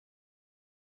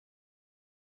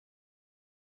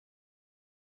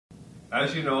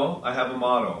As you know, I have a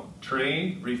motto: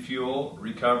 train, refuel,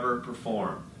 recover,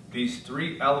 perform. These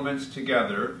three elements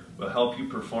together will help you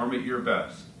perform at your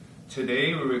best.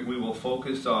 Today we will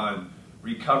focus on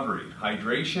recovery,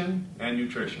 hydration, and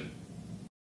nutrition.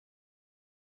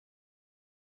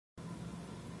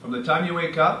 From the time you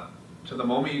wake up to the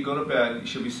moment you go to bed, you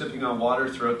should be sipping on water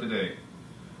throughout the day.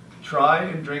 Try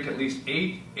and drink at least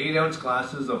 8-ounce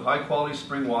glasses of high-quality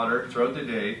spring water throughout the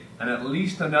day, and at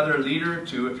least another liter or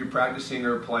two if you're practicing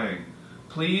or playing.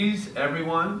 Please,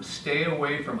 everyone, stay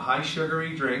away from high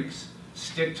sugary drinks.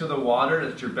 Stick to the water.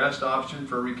 That's your best option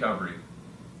for recovery.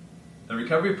 The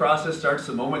recovery process starts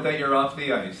the moment that you're off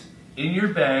the ice. In your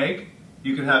bag,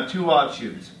 you can have two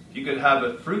options. You could have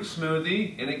a fruit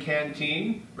smoothie in a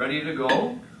canteen ready to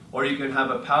go, or you can have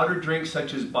a powdered drink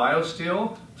such as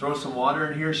BioSteel, throw some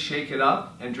water in here, shake it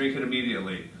up, and drink it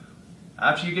immediately.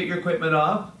 After you get your equipment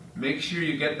off, make sure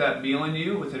you get that meal in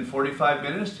you within 45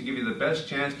 minutes to give you the best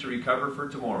chance to recover for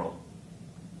tomorrow.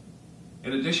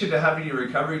 In addition to having your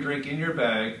recovery drink in your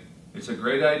bag, it's a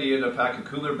great idea to pack a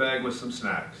cooler bag with some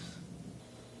snacks.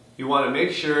 You want to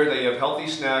make sure that you have healthy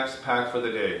snacks packed for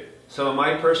the day. Some of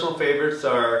my personal favorites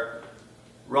are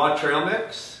raw trail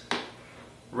mix,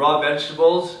 raw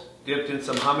vegetables dipped in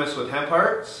some hummus with hemp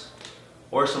hearts,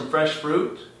 or some fresh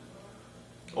fruit,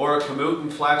 or a kamut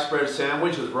and flax bread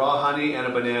sandwich with raw honey and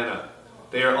a banana.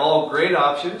 They are all great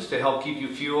options to help keep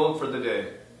you fueled for the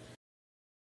day.